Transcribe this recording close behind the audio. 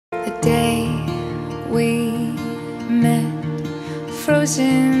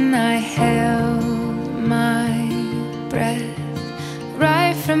frozen, I held my breath.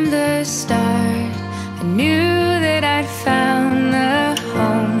 Right from the start, I knew that I'd found the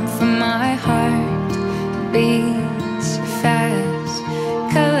home for my heart. Beats fast,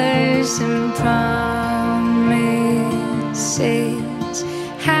 colors and promises.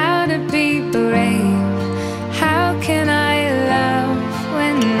 How to be brave, how can I love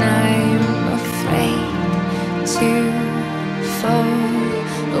when I'm afraid to fall?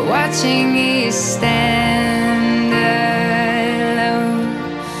 Watching you stand alone,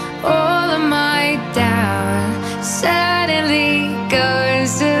 all of my doubt suddenly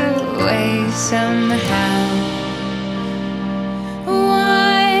goes away somehow.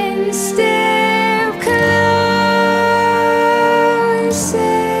 One step closer.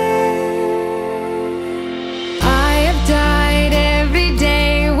 I have died every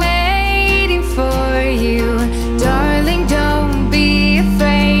day waiting for you. Darling, don't be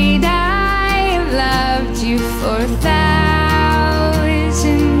afraid. I have loved you for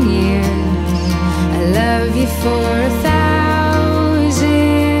 1,000 years. I love you for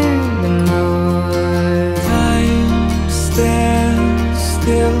 1,000 more. Time stands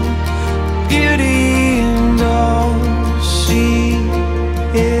still, beauty and all she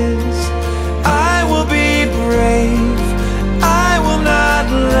is. I will be brave, I will not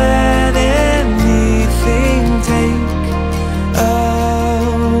let anything take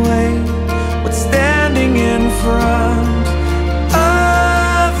away what's standing in front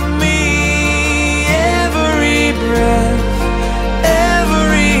of me. Every breath,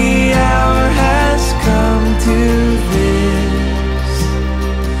 every hour has come to this.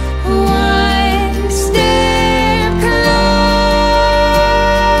 One step closer.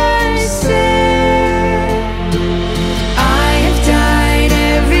 I have died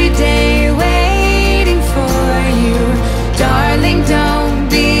every day waiting for you. Darling, don't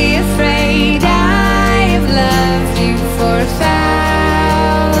be afraid. I have loved you for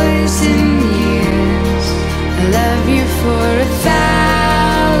 1,000 years. I love you for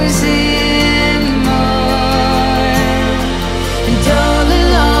 1,000 more. And all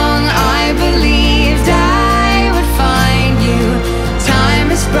along I believed I would find you. Time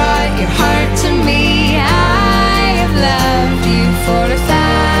has brought your heart to me. I have loved you for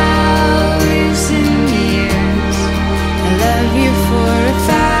 1,000 years. I love you for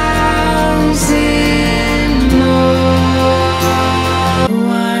 1,000 more.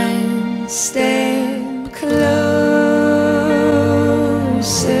 One step closer.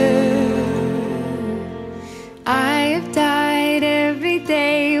 I have died every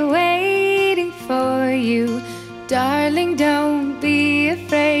day waiting for you. Darling, don't be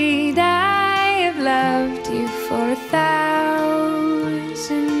afraid. I have loved you for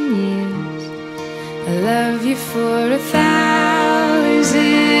 1,000 years. I love you for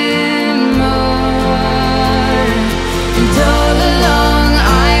 1,000